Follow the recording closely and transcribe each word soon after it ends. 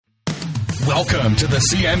Welcome to the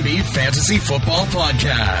CMB Fantasy Football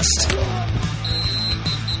Podcast.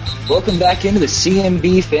 Welcome back into the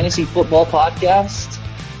CMB Fantasy Football Podcast,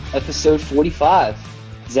 episode 45.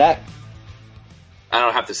 Zach? I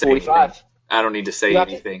don't have to say 45. anything. I don't need to say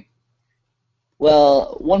anything.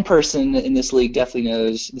 Well, one person in this league definitely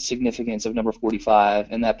knows the significance of number 45,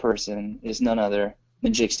 and that person is none other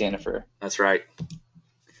than Jake Stanifer. That's right.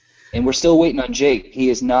 And we're still waiting on Jake. He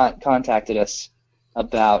has not contacted us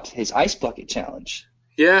about his Ice Bucket Challenge.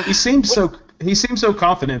 Yeah. He seemed so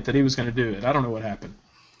confident that he was going to do it. I don't know what happened.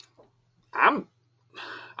 I'm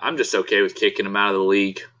just okay with kicking him out of the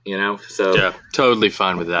league, you know. So yeah, totally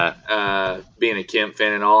fine with that. Being a Kemp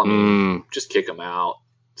fan and all, I mean, just kick him out.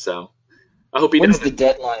 So I hope he When's doesn't. the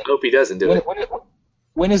deadline? I hope he doesn't do it.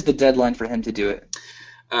 When is the deadline for him to do it?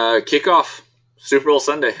 Kickoff Super Bowl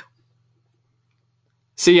Sunday.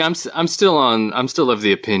 See, I'm still of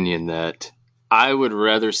the opinion that I would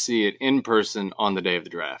rather see it in person on the day of the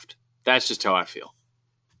draft. That's just how I feel.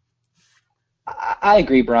 I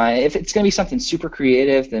agree, Brian. If it's going to be something super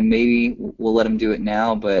creative, then maybe we'll let him do it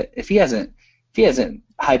now. But if he hasn't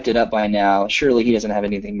hyped it up by now, surely he doesn't have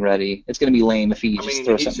anything ready. It's going to be lame if he just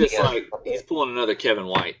throws something together. He's pulling another Kevin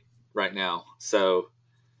White right now. So,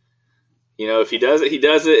 you know, if he does it, he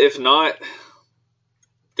does it. If not,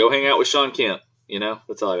 go hang out with Sean Kemp. You know,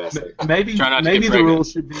 that's all I got to say. Maybe the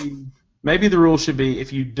rule should be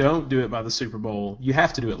if you don't do it by the Super Bowl, you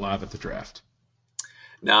have to do it live at the draft.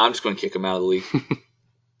 No, I'm just going to kick him out of the league.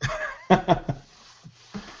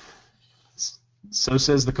 So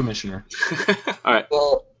says the commissioner. All right.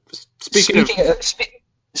 Well, speaking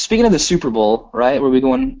of the Super Bowl, right? Were we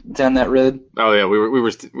going down that road? Oh yeah, we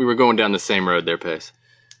were going down the same road there, Pace.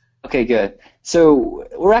 Okay, good. So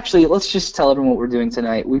let's just tell everyone what we're doing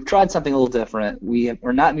tonight. We've tried something a little different.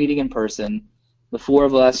 We're not meeting in person. The four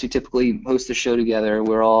of us who typically host the show together,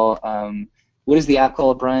 we're all, what is the app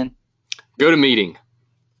called, Brian? Go to meeting.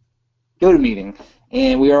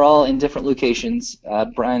 And we are all in different locations.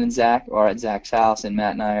 Brian and Zach are at Zach's house, and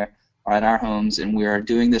Matt and I are at our homes, and we are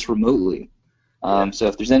doing this remotely. So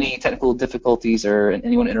if there's any technical difficulties or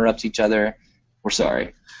anyone interrupts each other, we're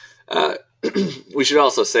sorry. We should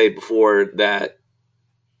also say before that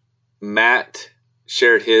Matt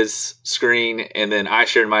shared his screen, and then I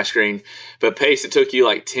shared my screen. But Pace, it took you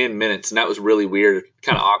like 10 minutes, and that was really weird,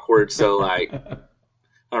 kind of awkward. So, like, I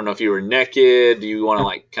don't know if you were naked. Do you want to,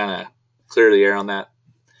 like, kind of clear the air on that?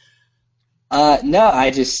 No, I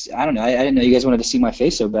don't know. I didn't know you guys wanted to see my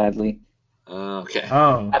face so badly. Okay.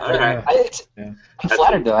 Oh, all right. I'm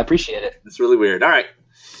flattered, though. I appreciate it. It's really weird. All right.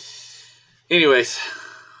 Anyways.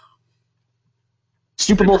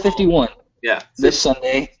 Super Bowl 51. Yeah. This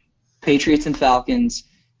Sunday, Patriots and Falcons.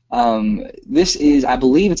 This is, I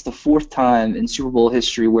believe it's the fourth time in Super Bowl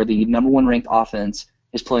history where the number one ranked offense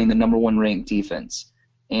is playing the number one ranked defense.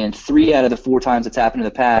 And 3 out of the 4 times it's happened in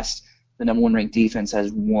the past, the number one ranked defense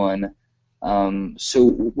has won. So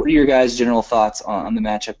what are your guys' general thoughts on the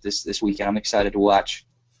matchup this weekend? I'm excited to watch.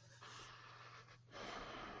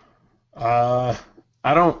 I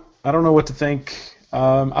don't know what to think.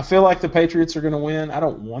 I feel like the Patriots are going to win. I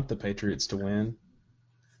don't want the Patriots to win.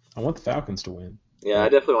 I want the Falcons to win. Yeah, I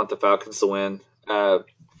definitely want the Falcons to win. The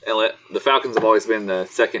Falcons have always been the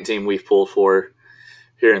second team we've pulled for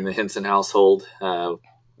here in the Henson household,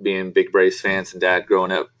 being big Braves fans and Dad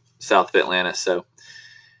growing up south of Atlanta. So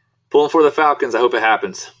pulling for the Falcons. I hope it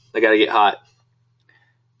happens. They got to get hot.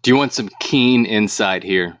 Do you want some keen insight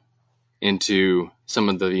here into some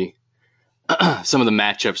of the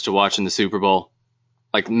matchups to watch in the Super Bowl?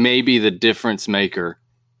 Like maybe the difference maker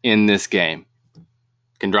in this game.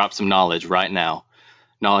 Can drop some knowledge right now.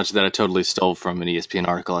 Knowledge that I totally stole from an ESPN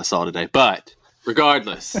article I saw today. But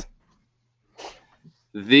regardless,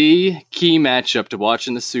 the key matchup to watch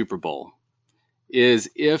in the Super Bowl is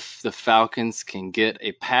if the Falcons can get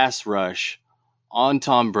a pass rush on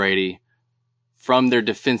Tom Brady from their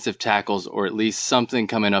defensive tackles, or at least something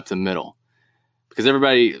coming up the middle. Because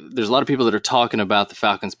there's a lot of people that are talking about the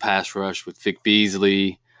Falcons pass rush with Vic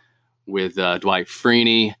Beasley, with Dwight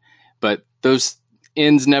Freeney, but those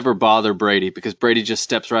ends never bother Brady because Brady just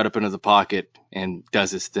steps right up into the pocket and does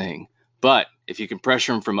his thing. But if you can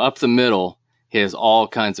pressure him from up the middle, he has all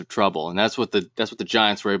kinds of trouble, and that's what the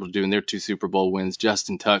Giants were able to do in their 2 Super Bowl wins.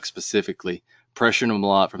 Justin Tuck specifically pressuring him a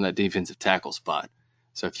lot from that defensive tackle spot.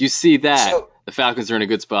 So if you see that, the Falcons are in a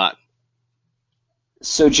good spot.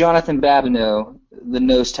 So Jonathan Babineau, the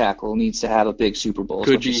nose tackle, needs to have a big Super Bowl.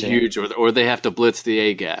 Could be huge, or they have to blitz the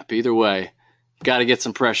A-gap. Either way, got to get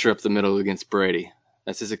some pressure up the middle against Brady.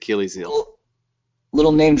 That's his Achilles heel.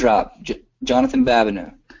 Little name drop, Jonathan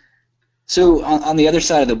Babineau. So on the other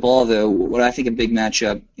side of the ball, though, what I think a big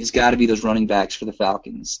matchup has got to be those running backs for the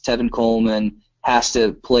Falcons. Tevin Coleman has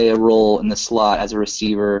to play a role in the slot as a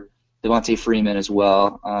receiver. Devontae Freeman as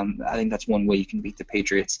well. I think that's one way you can beat the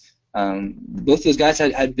Patriots. Both those guys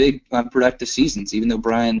had big productive seasons, even though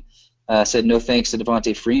Brian said no thanks to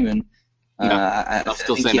Devontae Freeman. I'll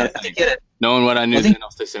still say no thanks. Knowing what I knew, then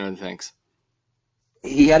I'll still say no thanks.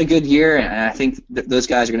 He had a good year, and I think those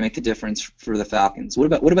guys are going to make the difference for the Falcons.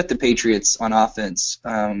 What about the Patriots on offense?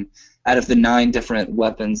 Out of the 9 different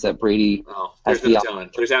weapons that Brady has, there's no telling.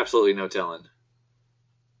 There's absolutely no telling.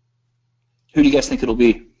 Who do you guys think it'll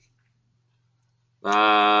be?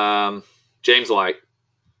 James White.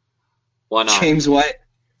 Why not? James White.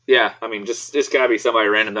 Yeah, I mean, just got to be somebody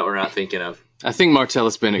random that we're not thinking of. I think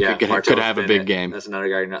Martellus Bennett could have a big game. That's another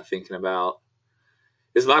guy you're not thinking about.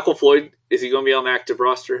 Is Michael Floyd, is he going to be on the active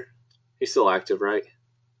roster? He's still active, right?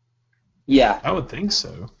 Yeah. I would think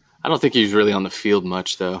so. I don't think he's really on the field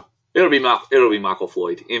much, though. It'll be Michael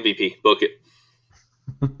Floyd, MVP. Book it.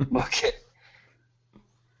 Book it.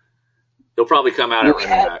 He'll probably come out at running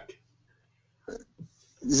back.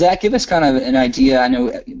 Zach, give us kind of an idea. I know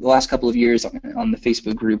the last couple of years on the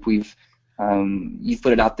Facebook group, you've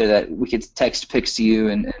put it out there that we could text picks to you,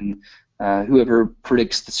 and whoever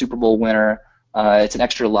predicts the Super Bowl winner, it's an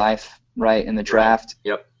extra life, right, in the draft.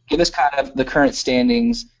 Right. Yep. Give us kind of the current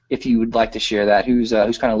standings, if you would like to share that. Who's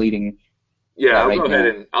kind of leading? Yeah, I'll go ahead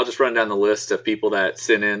and I'll just run down the list of people that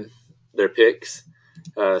sent in their picks.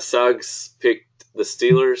 Suggs picked the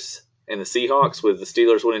Steelers and the Seahawks, with the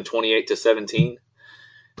Steelers winning 28-17.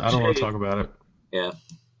 I don't want to talk about it. Yeah.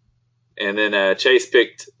 And then Chase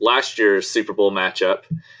picked last year's Super Bowl matchup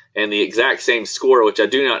and the exact same score, which I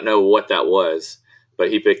do not know what that was, but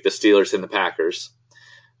he picked the Steelers and the Packers.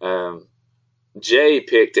 Jay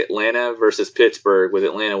picked Atlanta versus Pittsburgh, with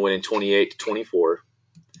Atlanta winning 28-24.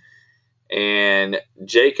 And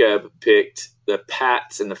Jacob picked the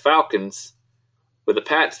Pats and the Falcons, with the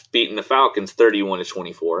Pats beating the Falcons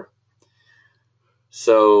 31-24.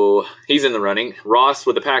 So he's in the running. Ross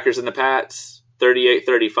with the Packers and the Pats,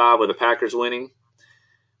 38-35 with the Packers winning.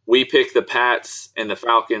 We picked the Pats and the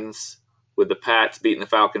Falcons, with the Pats beating the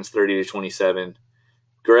Falcons 30-27.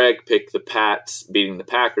 Greg picked the Pats beating the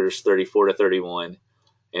Packers 34-31.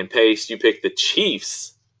 And Pace, you picked the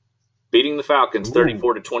Chiefs beating the Falcons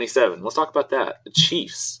 34-27. Let's talk about that. The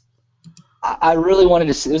Chiefs. I really wanted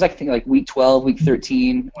to see. It was like week 12, week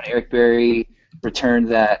 13 when Eric Berry returned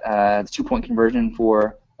that 2-point conversion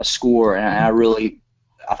for a score, and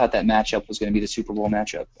I thought that matchup was going to be the Super Bowl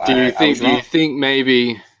matchup. Do you think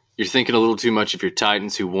maybe you're thinking a little too much of your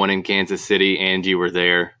Titans, who won in Kansas City and you were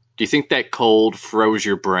there? Do you think that cold froze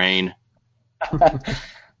your brain?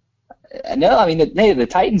 No, I mean the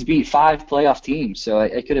Titans beat 5 playoff teams, so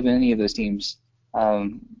it could have been any of those teams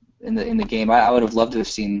in the game. I would have loved to have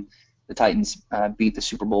seen the Titans beat the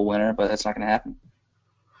Super Bowl winner, but that's not going to happen.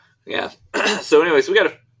 Yeah. So, anyways, we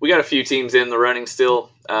got a few teams in the running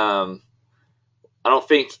still. I don't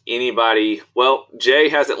think anybody. Well, Jay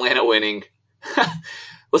has Atlanta winning.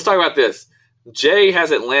 Let's talk about this. Jay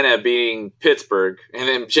has Atlanta beating Pittsburgh, and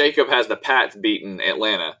then Jacob has the Pats beating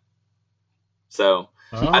Atlanta. So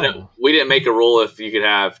I know we didn't make a rule if you could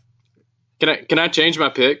have. Can I change my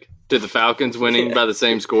pick to the Falcons winning by the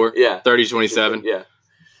same score? Yeah, 30-27. Yeah.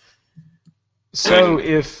 So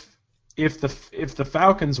if the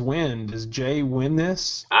Falcons win, does Jay win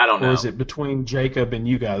this? I don't know. Or is it between Jacob and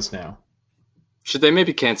you guys now? Should they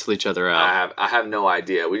maybe cancel each other out? I have no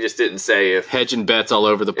idea. We just didn't say if hedging bets all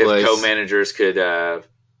over the place. If co-managers could.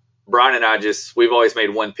 Brian and I we've always made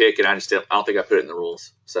one pick, and I don't think I put it in the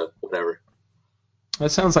rules. So whatever. That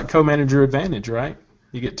sounds like co-manager advantage, right?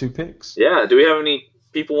 You get 2 picks. Yeah. Do we have any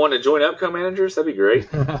people want to join up, co-managers? That'd be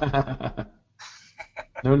great.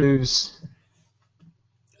 No news.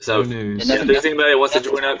 So, if there's anybody that wants to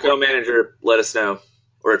join up co-manager, let us know.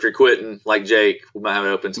 Or if you're quitting, like Jake, we might have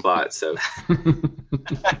an open spot. So,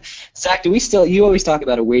 Zach, you always talk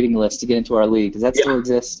about a waiting list to get into our league. Does that still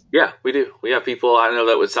exist? Yeah, we do. We have people I know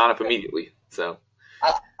that would sign up immediately. So,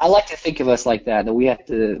 I like to think of us like that we have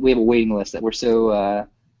a waiting list, that we're so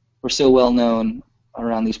well known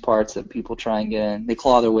around these parts that people try and get in. They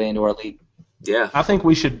claw their way into our league. Yeah. I think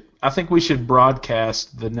we should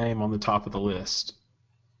broadcast the name on the top of the list,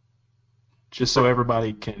 just so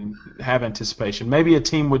everybody can have anticipation. Maybe a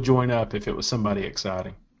team would join up if it was somebody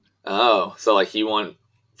exciting. Oh, so like you want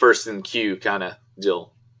first in queue kind of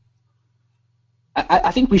deal.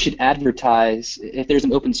 I think we should advertise if there's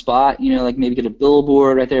an open spot, like maybe get a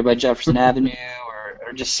billboard right there by Jefferson Avenue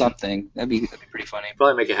or just something. That'd be pretty funny.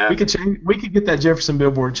 Probably make it happen. We could get that Jefferson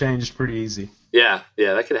billboard changed pretty easy. Yeah,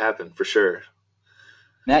 that could happen for sure.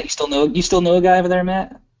 Matt, you still know a guy over there,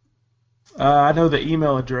 Matt? I know the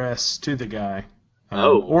email address to the guy.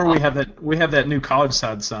 Or we have that new college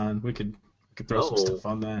side sign. We could throw some stuff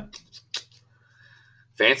on that.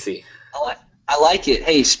 Fancy. I like it.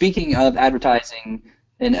 Hey, speaking of advertising,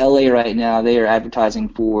 in LA right now, they are advertising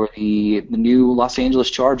for the new Los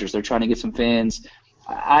Angeles Chargers. They're trying to get some fans.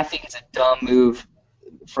 I think it's a dumb move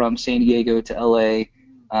from San Diego to LA.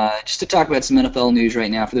 Just to talk about some NFL news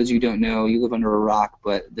right now, for those of you who don't know, you live under a rock,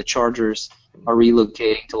 but the Chargers are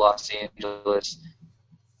relocating to Los Angeles.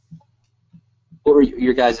 What were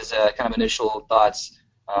your guys' kind of initial thoughts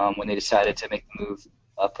when they decided to make the move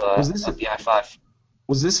up the I-5?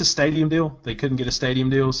 Was this a stadium deal? They couldn't get a stadium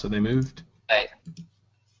deal, so they moved? Right.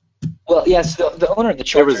 Well, yes, the owner of the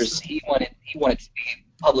Chargers, he wanted to be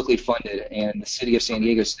publicly funded, and the city of San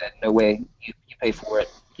Diego said, no way, you pay for it.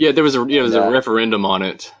 Yeah, there was a referendum on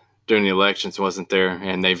it during the elections, wasn't there?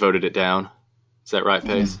 And they voted it down. Is that right,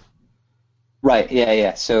 Pace? Right,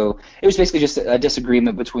 yeah. So it was basically just a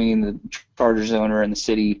disagreement between the Chargers owner and the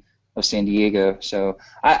city of San Diego. So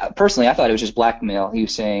I thought it was just blackmail. He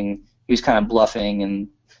was saying he was kind of bluffing, and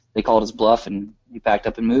they called his bluff, and he packed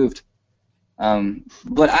up and moved.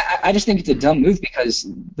 But I just think it's a dumb move because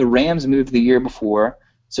the Rams moved the year before,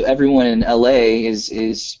 so everyone in LA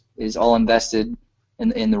is all invested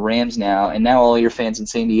in the Rams now, and now all your fans in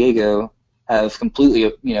San Diego have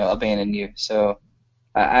completely abandoned you. So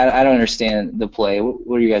I don't understand the play.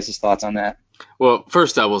 What are you guys' thoughts on that? Well,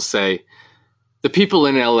 first I will say the people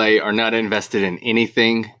in LA are not invested in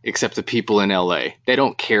anything except the people in LA. They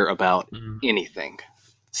don't care about anything.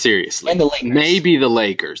 Seriously. And the Lakers. Maybe the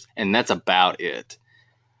Lakers, and that's about it.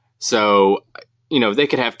 So, they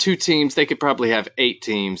could have 2 teams. They could probably have 8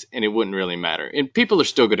 teams, and it wouldn't really matter. And people are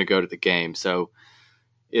still going to go to the game. So,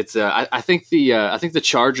 it's I think the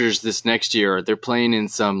Chargers this next year, they're playing in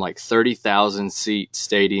some like 30,000 seat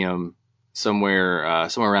stadium somewhere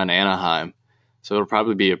around Anaheim. So it'll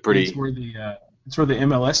probably be a pretty. It's where the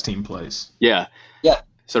MLS team plays. Yeah. Yeah.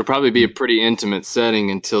 So it'll probably be a pretty intimate setting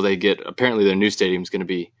until they get. Apparently, their new stadium is going to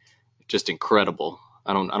be just incredible.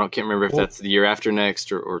 Can't remember if that's the year after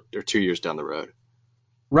next or 2 years down the road.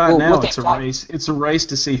 Right now, it's a race. It's a race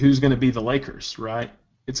to see who's going to be the Lakers. Right.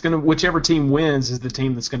 Whichever team wins is the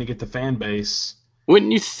team that's going to get the fan base.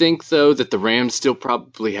 Wouldn't you think though that the Rams still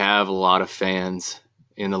probably have a lot of fans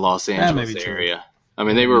in the Los Angeles area? True. I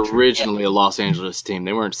mean, they were originally a Los Angeles team.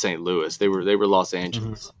 They weren't St. Louis. They were Los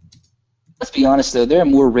Angeles. Mm-hmm. Let's be honest, though. There are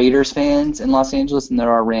more Raiders fans in Los Angeles than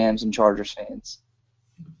there are Rams and Chargers fans.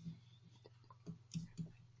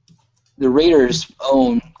 The Raiders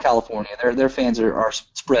own California. Their fans are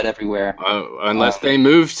spread everywhere. Unless they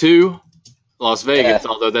move to Las Vegas,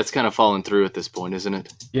 although that's kind of fallen through at this point, isn't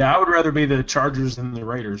it? Yeah, I would rather be the Chargers than the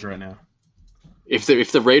Raiders right now. If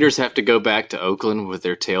the Raiders have to go back to Oakland with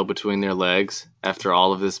their tail between their legs after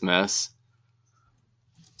all of this mess,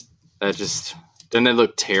 doesn't it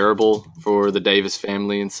look terrible for the Davis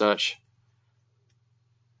family and such?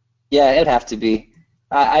 Yeah, it'd have to be.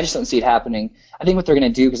 I just don't see it happening. I think what they're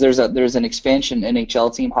going to do, because there's an expansion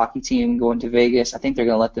NHL team, hockey team going to Vegas. I think they're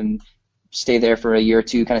going to let them stay there for a year or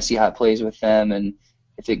two, kind of see how it plays with them, and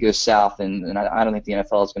if it goes south, and I don't think the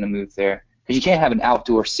NFL is going to move there, because you can't have an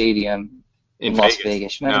outdoor stadium in Las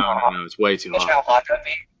Vegas. No, it's way too hot. How hot that'd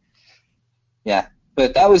be. Yeah,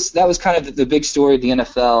 but that was kind of the big story of the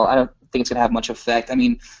NFL. I don't think it's going to have much effect. I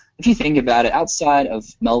mean, if you think about it, outside of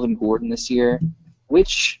Melvin Gordon this year,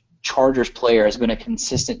 which Chargers player has been a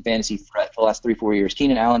consistent fantasy threat for the last 3-4 years?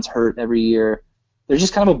 Keenan Allen's hurt every year. They're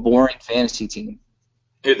just kind of a boring fantasy team.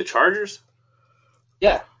 Who, the Chargers?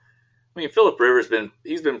 Yeah. I mean, Phillip Rivers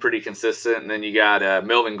he's been pretty consistent, and then you got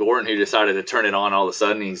Melvin Gordon, who decided to turn it on all of a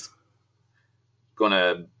sudden. He's going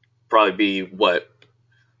to probably be what?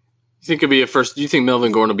 You think you think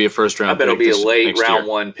Melvin Gordon will be a first round? I bet it'll be a late round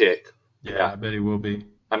 1 pick. Yeah, I bet he will be.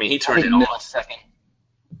 I mean, he turned it on. Second.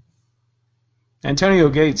 Antonio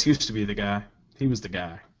Gates used to be the guy. He was the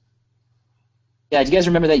guy. Yeah, do you guys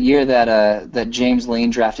remember that year that James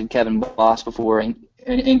Lane drafted Kevin Boss before and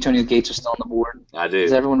Antonio Gates was still on the board? I do.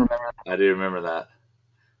 Does everyone remember that? I do remember that.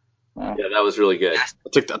 Yeah, that was really good.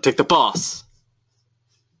 I'll take the Boss.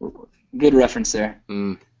 Good reference there.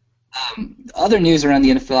 Other news around the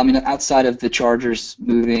NFL, I mean, outside of the Chargers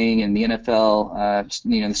moving and the NFL,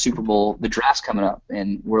 the Super Bowl, the draft's coming up,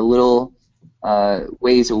 and we're a little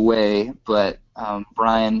ways away, but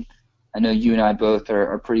Brian, I know you and I both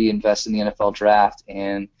are pretty invested in the NFL draft,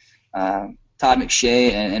 and Todd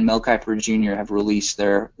McShay and Mel Kiper Jr. have released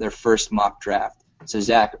their first mock draft. So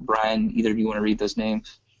Zach, Brian, either of you want to read those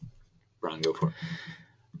names? Brian, go for it.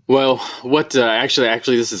 Well, what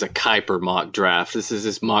actually this is a Kiper mock draft. This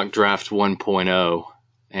is mock draft 1.0.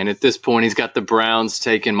 And at this point, he's got the Browns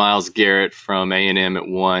taking Myles Garrett from A&M at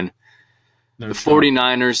 1. The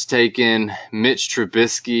 49ers taking Mitch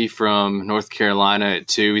Trubisky from North Carolina at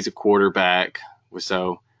 2. He's a quarterback.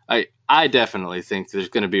 So I definitely think there's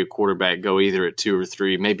going to be a quarterback go either at 2 or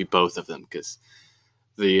 3, maybe both of them, because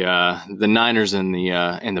the Niners and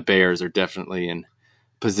the Bears are definitely in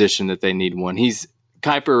position that they need one.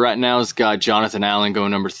 Kiper right now has got Jonathan Allen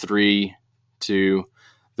going number 3 to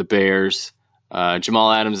the Bears.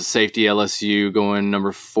 Jamal Adams, a safety, LSU, going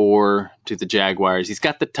number 4 to the Jaguars. He's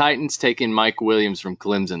got the Titans taking Mike Williams from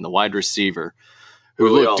Clemson, the wide receiver, who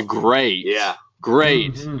looked great. Yeah.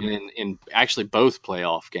 Great in actually both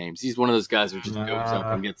playoff games. He's one of those guys who just goes up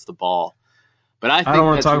and gets the ball. But I don't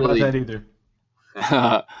want to talk about that either.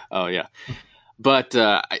 Oh, yeah. But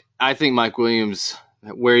I think Mike Williams,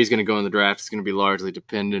 where he's going to go in the draft, is going to be largely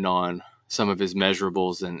dependent on some of his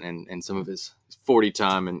measurables and some of his 40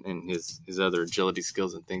 time and his other agility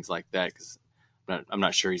skills and things like that, because I'm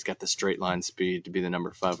not sure he's got the straight line speed to be the number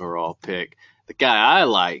 5 overall pick. The guy I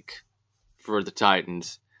like for the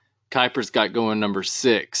Titans, Kiper's got going number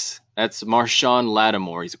 6. That's Marshawn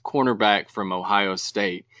Lattimore. He's a cornerback from Ohio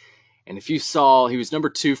State. And if you saw, he was number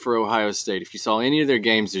 2 for Ohio State. If you saw any of their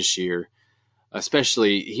games this year,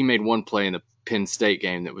 especially he made one play in the Penn State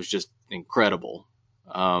game that was just incredible.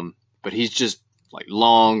 But he's just like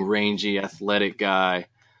long, rangy, athletic guy.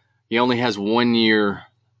 He only has 1 year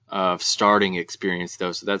of starting experience,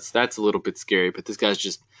 though, so that's a little bit scary. But this guy's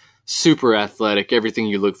just super athletic, everything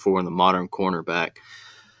you look for in the modern cornerback.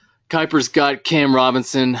 Kiper's got Cam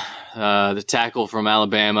Robinson, the tackle from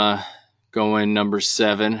Alabama, going number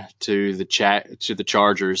 7 to the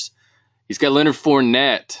Chargers. He's got Leonard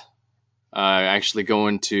Fournette actually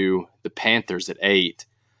going to the Panthers at 8.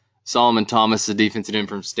 Solomon Thomas, the defensive end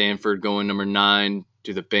from Stanford, going number 9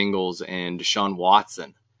 to the Bengals, and Deshaun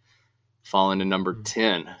Watson falling to number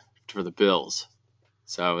 10 for the Bills.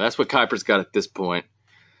 So that's what Kiper's got at this point.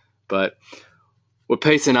 But what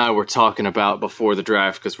Pace and I were talking about before the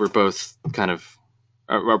draft, because we're both kind of,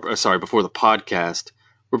 before the podcast,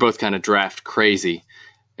 we're both kind of draft crazy.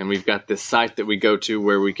 And we've got this site that we go to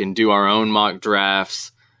where we can do our own mock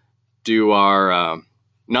drafts, do our,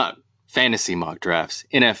 not fantasy mock drafts,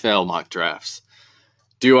 NFL mock drafts,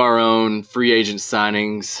 do our own free agent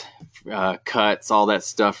signings, cuts, all that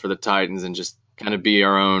stuff for the Titans, and just kind of be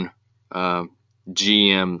our own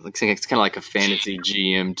GM. It's kind of like a fantasy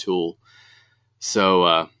GM tool.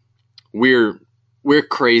 So we're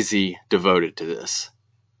crazy devoted to this.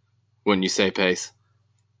 Wouldn't you say, Pace?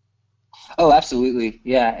 Oh, absolutely.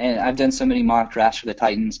 Yeah, and I've done so many mock drafts for the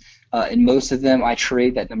Titans. In most of them, I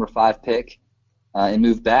trade that number 5 pick and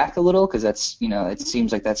move back a little, because that's, it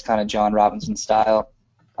seems like that's kind of John Robinson's style.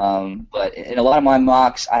 But in a lot of my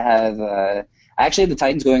mocks, I actually have the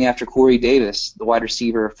Titans going after Corey Davis, the wide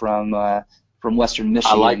receiver from Western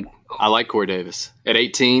Michigan. I like Corey Davis at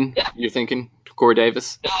 18. Yeah. You're thinking Corey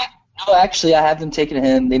Davis? No, actually, I have them taking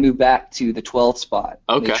him. They move back to the 12th spot.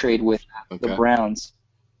 Okay. They trade with the Browns.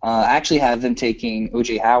 I actually have them taking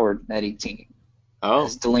O.J. Howard at 18. Oh.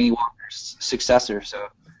 As Delaney Walker's successor. So.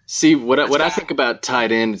 See, what I think about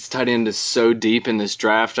tight end is so deep in this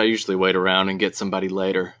draft, I usually wait around and get somebody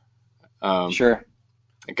later. Sure.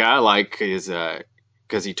 A guy I like is,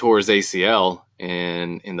 because he tore his ACL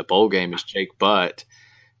in the bowl game, is Jake Butt.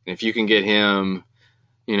 And if you can get him,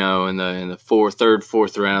 in the third,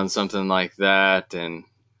 fourth round, something like that, and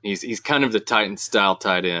he's kind of the Titan style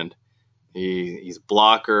tight end. He's a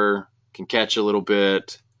blocker, can catch a little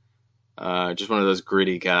bit, just one of those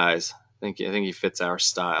gritty guys. I think he fits our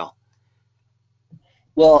style.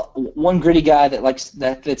 Well, one gritty guy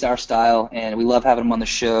that fits our style, and we love having him on the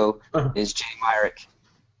show, is Jay Myrick.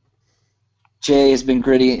 Jay has been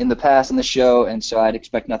gritty in the past on the show, and so I'd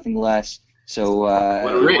expect nothing less. So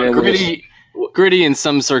gritty in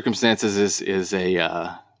some circumstances is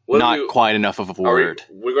a not quite enough of a word.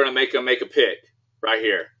 We're going to make them make a pick right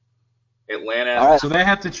here. Atlanta. All right. So they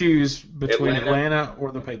have to choose between Atlanta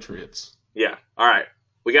or the Patriots. Yeah. All right.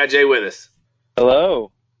 We got Jay with us.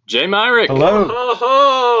 Hello. Jay Myrick. Hello.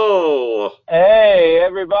 Oh. Hey,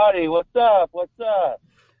 everybody. What's up? What's up?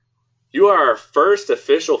 You are our first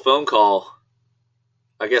official phone call,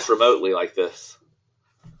 I guess, remotely like this.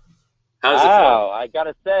 How does it feel? I got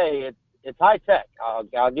to say, it's high tech.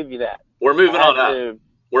 I'll give you that. We're moving on up.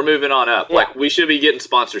 We're moving on up. Yeah. Like, we should be getting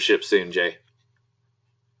sponsorship soon, Jay.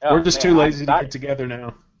 We're just too lazy to get together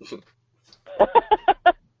now.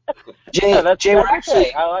 Jay, I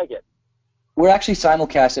like it. We're actually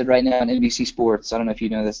simulcasted right now on NBC Sports. I don't know if you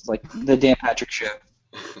know this. It's like the Dan Patrick Show.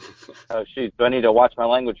 Oh, shoot. Do I need to watch my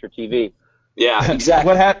language for TV? Yeah.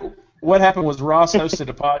 Exactly. what happened was Ross hosted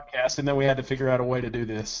a podcast, and then we had to figure out a way to do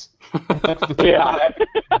this. Yeah.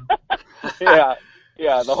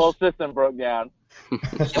 Yeah. The whole system broke down.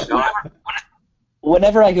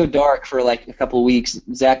 Whenever I go dark for like a couple of weeks,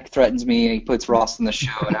 Zach threatens me and he puts Ross in the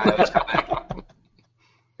show, and I always come back.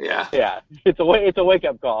 Yeah. Yeah. It's a wake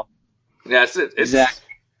up call. Yeah. It's Exactly.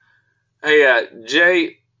 Hey,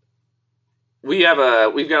 Jay, we've got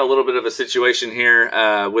a little bit of a situation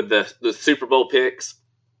here with the Super Bowl picks.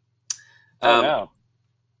 No.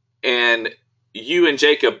 And you and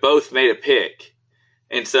Jacob both made a pick,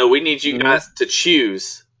 and so we need you guys to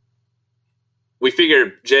choose. We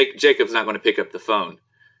figured Jacob's not going to pick up the phone,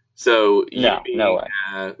 so you being no way.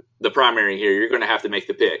 The primary here, you're going to have to make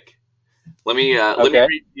the pick. Let me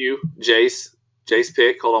read you Jay's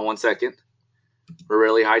pick. Hold on one second. We're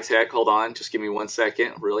really high tech. Hold on, just give me 1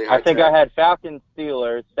 second. Really high tech. I think I had Falcons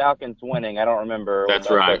Steelers. Falcons winning. I don't remember. That's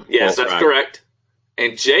right. Yes, that's correct.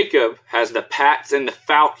 And Jacob has the Pats and the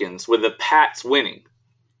Falcons, with the Pats winning.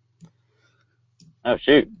 Oh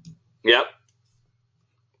shoot. Yep.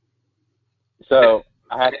 So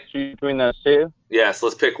I have to choose between those two. Yes,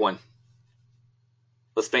 let's pick one.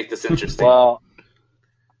 Let's make this interesting. Well.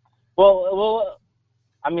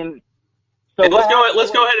 I mean, so let's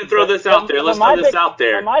go ahead and throw this out there. Let's throw this out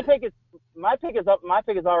there. My pick is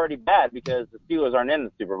already bad because the Steelers aren't in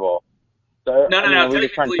the Super Bowl. So No. We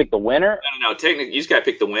just trying to pick the winner. No. Technically, you just got to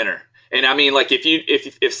pick the winner. And I mean, like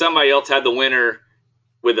if somebody else had the winner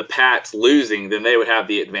with the Pats losing, then they would have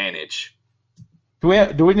the advantage. Do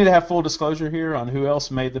we need to have full disclosure here on who else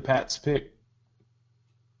made the Pats pick?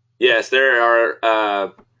 Yes, there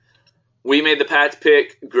are. We made the Pats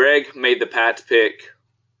pick. Greg made the Pats pick,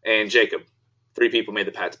 and Jacob. 3 people made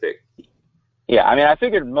the Pats pick. Yeah, I mean, I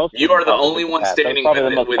figured most. You are the only one standing with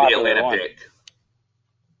the Atlanta pick.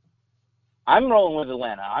 I'm rolling with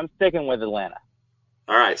Atlanta. I'm sticking with Atlanta.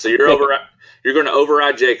 All right, so you're going to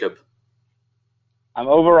override Jacob. I'm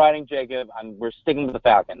overriding Jacob. We're sticking with the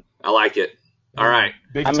Falcons. I like it. All right.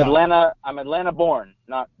 I'm Atlanta born,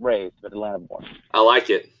 not raised, but Atlanta born. I like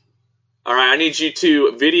it. All right, I need you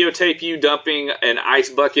to videotape you dumping an ice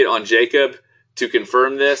bucket on Jacob to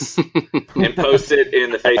confirm this and post it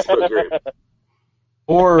in the Facebook group.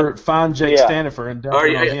 Or find Jake Stanifer and dump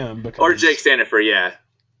it on him. Or Jake Stanifer, yeah.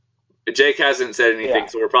 Jake hasn't said anything,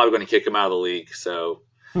 so we're probably going to kick him out of the league. So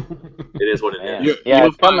it is what it is.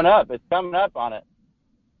 It's coming up. It's coming up on it.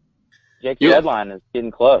 Jake's deadline is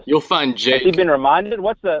getting close. You'll find Jake. Has he been reminded?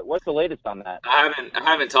 What's the latest on that? I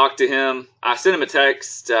haven't talked to him. I sent him a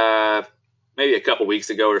text maybe a couple weeks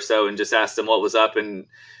ago or so and just asked him what was up, and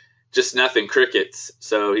just nothing, crickets.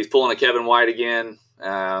 So he's pulling a Kevin White again.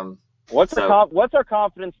 What's our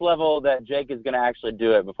confidence level that Jake is going to actually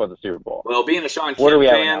do it before the Super Bowl? Well, being a Sean Kemp what are we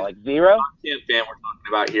fan, at now, like 0? Sean Kemp fan we're talking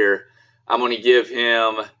about here, I'm going to give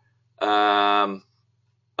him a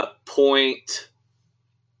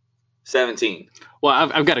 .17.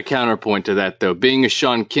 Well, I've got a counterpoint to that, though. Being a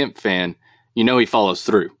Sean Kemp fan, you know he follows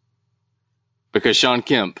through. Because Sean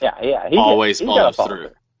Kemp always follows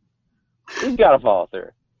through. He's got to follow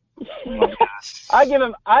through. I give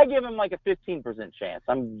him like a 15% chance.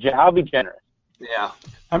 I'll be generous. Yeah.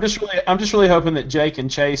 I'm just really hoping that Jake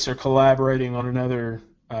and Chase are collaborating on another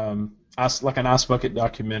like an Ice Bucket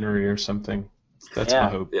documentary or something. That's my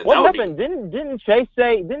hope. Yeah, what happened? Didn't Chase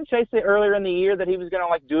say earlier in the year that he was going to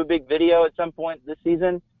like do a big video at some point this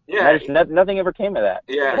season? Yeah. Nothing ever came of that.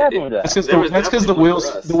 Yeah. What happened with that? That's because the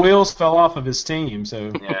wheels fell off of his team.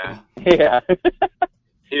 So yeah. Yeah.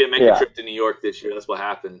 He didn't make a trip to New York this year. That's what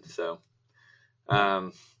happened. So.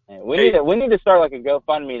 We need to start like a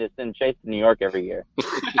GoFundMe to send Chase to New York every year.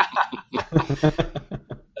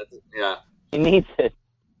 Yeah. He needs it.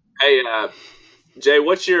 Hey, Jay,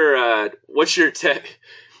 what's your take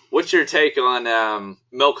on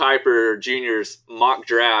Mel Kiper Jr.'s mock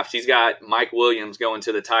draft? He's got Mike Williams going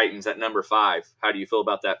to the Titans at number 5. How do you feel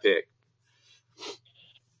about that pick?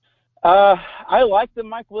 I like the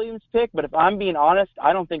Mike Williams pick, but if I'm being honest,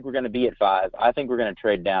 I don't think we're going to be at 5. I think we're going to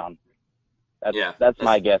trade down. That's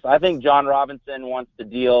my guess. I think John Robinson wants to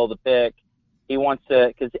deal the pick. He wants to,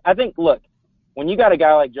 because I think, look, when you got a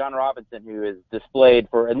guy like John Robinson who has displayed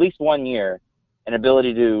for at least 1 year an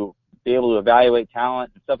ability to be able to evaluate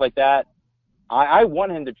talent and stuff like that, I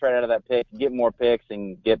want him to trade out of that pick, get more picks,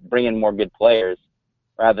 and bring in more good players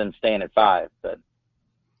rather than staying at 5. But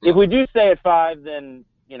if we do stay at 5, then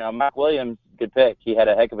Mike Williams, good pick. He had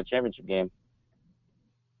a heck of a championship game.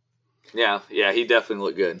 Yeah, he definitely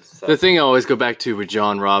looked good. So. The thing I always go back to with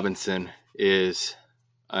John Robinson is,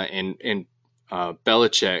 and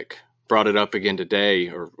Belichick brought it up again today,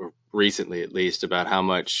 or recently at least, about how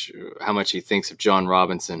much he thinks of John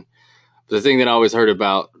Robinson. But the thing that I always heard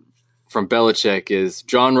about from Belichick is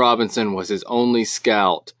John Robinson was his only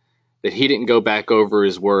scout that he didn't go back over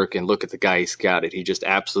his work and look at the guy he scouted. He just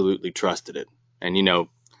absolutely trusted it. And,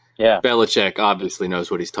 Belichick obviously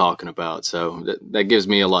knows what he's talking about. So that gives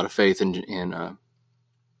me a lot of faith in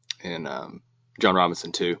John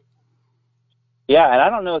Robinson too. Yeah, and I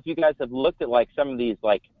don't know if you guys have looked at like some of these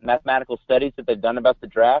like mathematical studies that they've done about the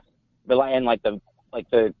draft, but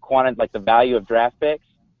the value of draft picks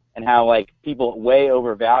and how like people way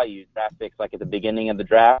overvalue draft picks like at the beginning of the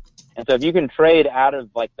draft. And so if you can trade out of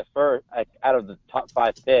like out of the top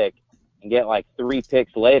 5 pick and get like 3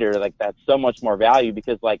 picks later, like that's so much more value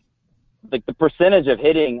because like the percentage of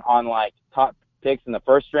hitting on like top picks in the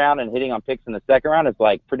first round and hitting on picks in the second round is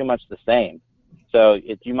like pretty much the same. So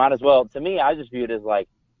you might as well, to me, I just view it as like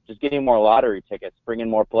just getting more lottery tickets, bringing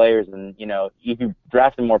more players, and if you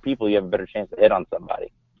draft more people, you have a better chance to hit on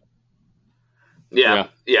somebody. Yeah,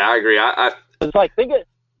 I agree. It's like think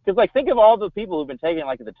of all the people who've been taken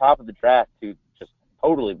like at the top of the draft who just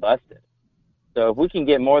totally busted. So if we can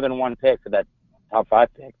get more than 1 pick for that top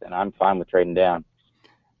 5 pick, then I'm fine with trading down.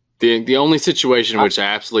 The only situation in which I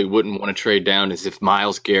absolutely wouldn't want to trade down is if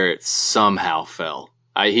Myles Garrett somehow fell.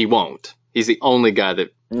 He won't. He's the only guy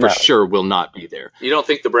that for sure will not be there. You don't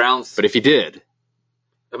think the Browns? But if he did,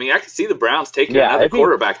 I mean, I could see the Browns taking another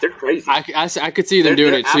quarterback. They're crazy. I could see them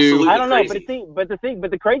doing it too. I don't know, but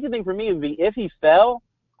the crazy thing for me would be if he fell,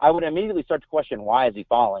 I would immediately start to question why is he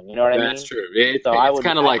falling. You know what I mean? That's true. It's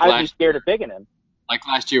kind of like I'd be scared of picking him. Like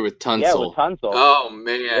last year with Tunsil. Yeah, with Tunsil. Oh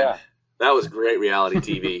man, that was great reality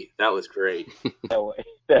TV. That was great. That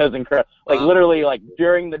was incredible. Like literally, like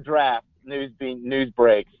during the draft, news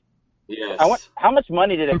breaks. Yes. How much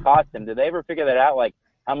money did it cost him? Did they ever figure that out? Like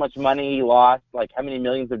how much money he lost? Like how many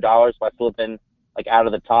millions of dollars by flipping like out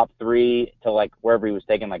of the top 3 to like wherever he was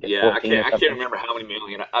taking like a 14 I can't remember how many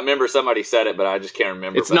million. I remember somebody said it, but I just can't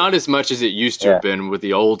remember. It's not as much as it used to have been with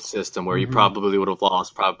the old system where you probably would have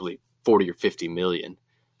lost probably 40 or 50 million,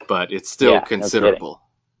 but it's still considerable.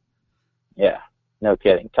 No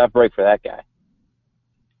kidding. Tough break for that guy.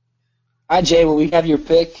 All right, Jay. Well, we have your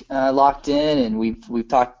pick locked in, and we've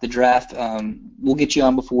talked the draft. We'll get you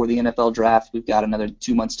on before the NFL draft. We've got another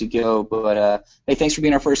 2 months to go. But hey, thanks for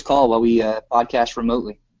being our first call while we podcast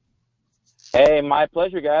remotely. Hey, my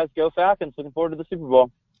pleasure, guys. Go Falcons. Looking forward to the Super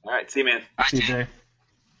Bowl. All right, see you, man. See you, Jay. All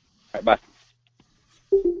right, bye.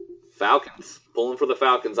 Falcons. Pulling for the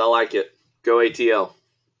Falcons. I like it. Go ATL.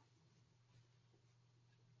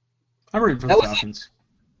 I'm rooting for the Falcons.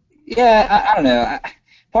 Yeah, I don't know.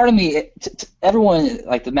 Part of me, everyone,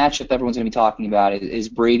 like the matchup everyone's going to be talking about is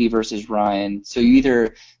Brady versus Ryan. So you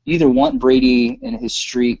either want Brady and his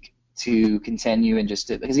streak to continue and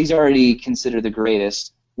because he's already considered the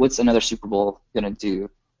greatest. What's another Super Bowl going to do?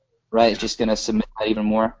 Right? It's just going to cement that even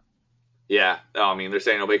more. Yeah. I mean, they're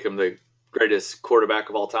saying he'll make him the greatest quarterback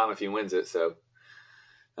of all time if he wins it. So.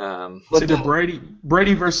 It's either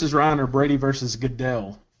Brady versus Ryan or Brady versus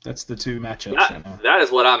Goodell. That's the 2 matchups. That is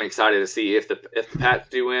what I'm excited to see. If the Pats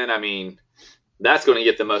do win, I mean, that's going to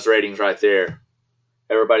get the most ratings right there.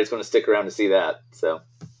 Everybody's going to stick around to see that. So,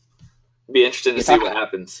 it'll be interesting to see what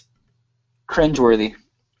happens. Cringeworthy.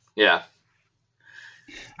 Yeah. All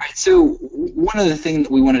right. So one of the things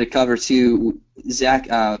that we wanted to cover too, Zach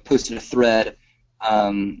posted a thread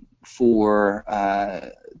for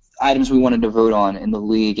items we wanted to vote on in the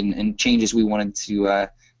league and changes we wanted to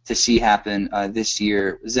see happen this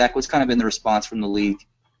year. Zach, what's kind of been the response from the league?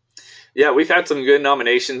 Yeah, we've had some good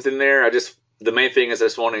nominations in there. The main thing is I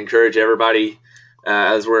just want to encourage everybody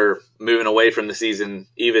as we're moving away from the season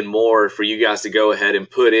even more for you guys to go ahead and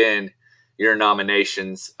put in your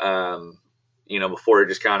nominations, before it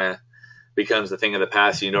just kind of becomes the thing of the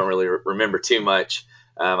past and you don't really remember too much.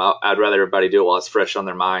 I'd rather everybody do it while it's fresh on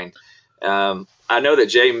their mind. I know that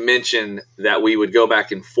Jay mentioned that we would go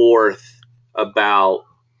back and forth about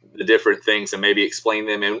the different things and maybe explain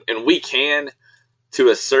them. And we can to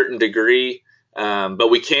a certain degree, but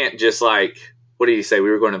we can't just like, what did he say? We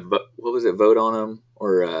were going to, vote on them?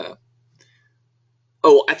 Or,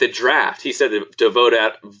 at the draft. He said to vote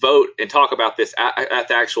and talk about this at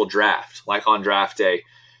the actual draft, like on draft day.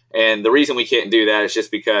 And the reason we can't do that is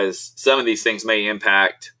just because some of these things may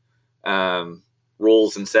impact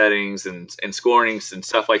rules and settings and scorings and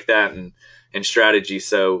stuff like that and strategy.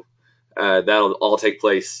 So that'll all take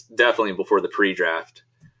place definitely before the pre-draft.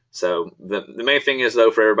 So the main thing is,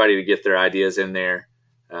 though, for everybody to get their ideas in there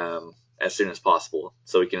as soon as possible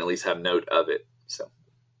so we can at least have note of it. So.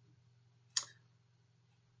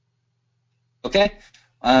 Okay.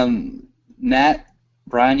 Matt,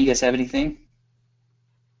 Brian, you guys have anything?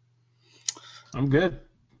 I'm good.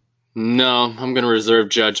 No, I'm going to reserve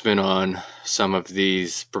judgment on some of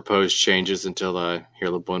these proposed changes until I hear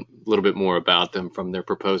a little bit more about them from their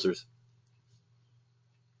proposers.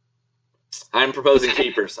 I'm proposing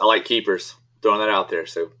keepers. I like keepers. Throwing that out there.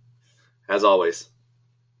 So, as always.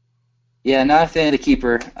 Yeah, not a fan of the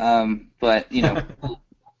keeper, but we'll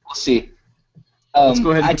see. Let's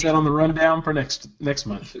go ahead and put that on the rundown for next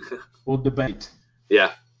month. We'll debate.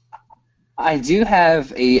 Yeah. I do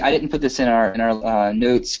have I didn't put this in our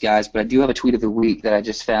notes, guys, but I do have a tweet of the week that I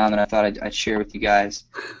just found and I thought I'd share with you guys.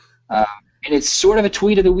 And it's sort of a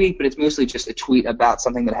tweet of the week, but it's mostly just a tweet about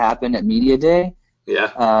something that happened at Media Day.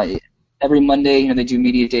 Yeah. Every Monday, they do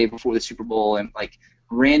Media Day before the Super Bowl, and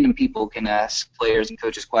random people can ask players and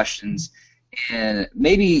coaches questions. And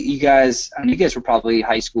maybe you guys were probably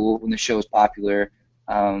high school when the show was popular,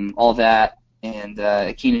 all that, and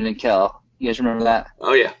Keenan and Kel. You guys remember that?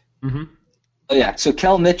 Oh, yeah. Mm-hmm. Oh, yeah. So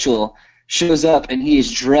Kel Mitchell shows up, and he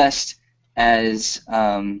is dressed as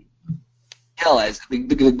Kel, as the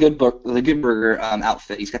Good Burger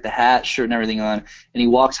outfit. He's got the hat, shirt, and everything on, and he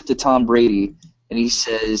walks up to Tom Brady, and he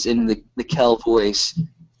says in the Kel voice,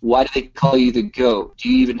 "Why do they call you the GOAT? Do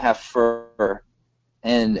you even have fur?"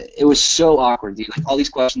 And it was so awkward, dude. All these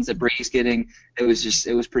questions that Brady's getting, it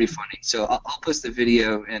was pretty funny. So I'll post the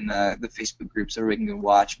video in the Facebook group so everybody can go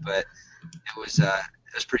watch. But it was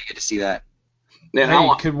pretty good to see that. Hey,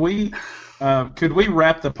 could we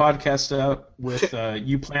wrap the podcast up with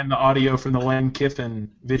you playing the audio from the Lane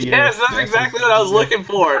Kiffin video? Yes, that's exactly what I was looking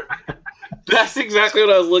for. That's exactly what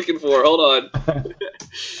I was looking for. Hold on.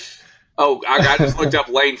 Oh, I just looked up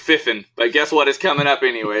Lane Kiffin, but guess what? It's coming up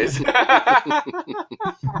anyways. Okay,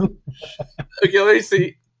 let me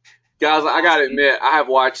see. Guys, I got to admit, I have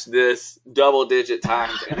watched this double-digit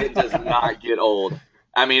times, and it does not get old.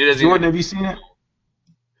 I mean, it doesn't. Jordan, have you seen it?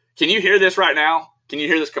 Can you hear this right now? Can you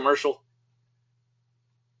hear this commercial?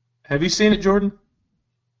 Have you seen it, Jordan?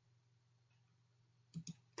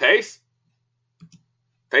 Pace?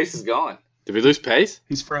 Pace is gone. Did we lose Pace?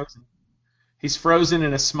 He's frozen. He's frozen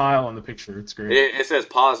in a smile on the picture. It's great. It says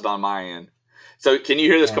paused on my end. So can you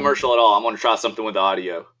hear this commercial at all? I'm going to try something with the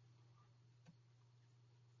audio.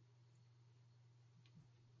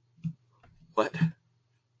 What?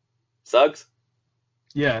 Suggs?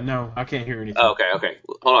 Yeah, no, I can't hear anything. Oh, okay.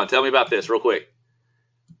 Hold on. Tell me about this real quick.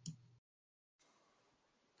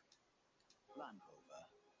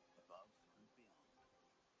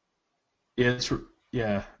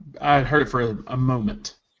 Yeah, I heard it for a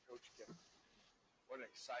moment. What an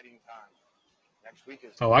exciting time. Next week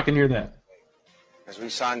is... Oh, I can hear that. As we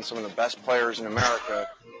sign some of the best players in America,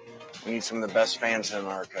 we need some of the best fans in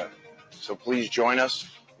America. So please join us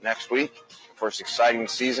next week for this exciting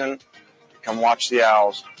season. Come watch the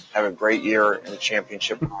Owls have a great year in the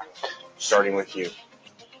championship, starting with you.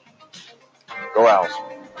 Go Owls.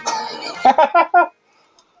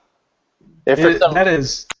 That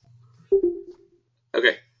is...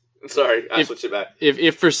 Okay. Sorry, I switched it back.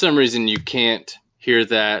 If for some reason you can't hear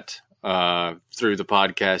that through the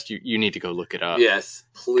podcast, you need to go look it up. Yes,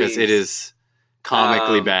 please. Because it is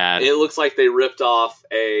comically bad. It looks like they ripped off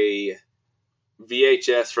a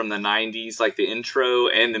VHS from the 90s, like the intro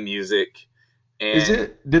and the music. And is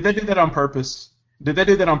it? Did they do that on purpose? Did they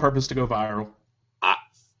do that on purpose to go viral?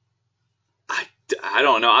 I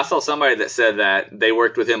don't know. I saw somebody that said that they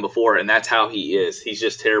worked with him before, and that's how he is. He's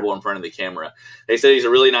just terrible in front of the camera. They said he's a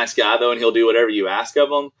really nice guy, though, and he'll do whatever you ask of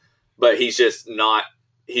him, but he's just not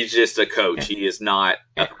 – he's just a coach. He is not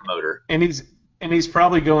a promoter. And he's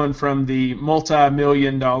probably going from the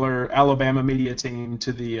multi-million-dollar Alabama media team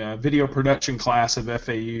to the video production class of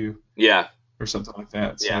FAU. Yeah. Or something like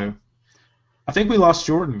that. Yeah. So I think we lost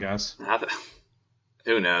Jordan, guys.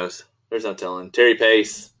 Who knows? There's no telling. Terry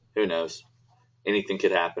Pace, who knows? Anything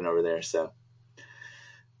could happen over there. So,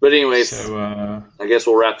 but anyways, I guess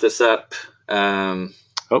we'll wrap this up.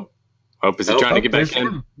 Hope is he trying to get back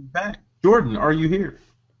in? Jordan, are you here?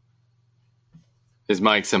 His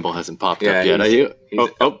mic symbol hasn't popped up yet. Are you?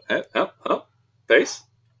 Pace.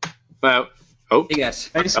 Well, Hey guys.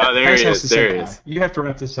 Pace, there he is. There he is. You have to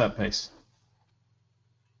wrap this up, Pace.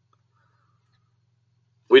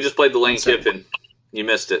 We just played the Lane Kiffin. You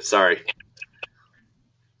missed it. Sorry.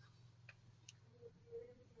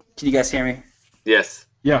 Can you guys hear me? Yes.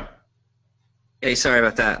 Yeah. Hey, sorry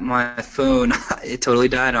about that. My phone, it totally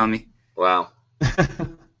died on me. Wow.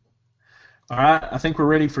 All right. I think we're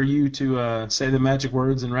ready for you to say the magic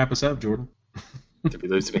words and wrap us up, Jordan. Did we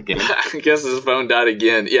lose him again? I guess his phone died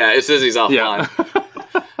again. Yeah, it says he's offline. Yeah.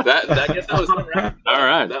 I guess that was it, right? All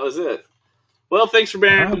right. That was it. Well, thanks for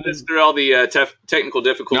bearing with us through all the technical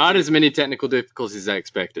difficulties. Not as many technical difficulties as I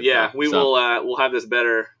expected. Yeah, we'll have this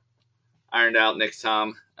better ironed out next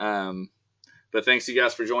time. But thanks you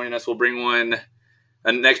guys for joining us. We'll bring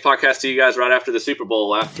a next podcast to you guys right after the Super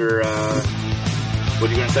Bowl. After what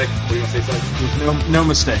are you going to say? What are you going to say, Seth? No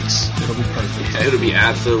mistakes. It'll be perfect. Yeah, it'll be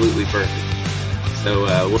absolutely perfect. So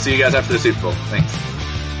we'll see you guys after the Super Bowl. Thanks.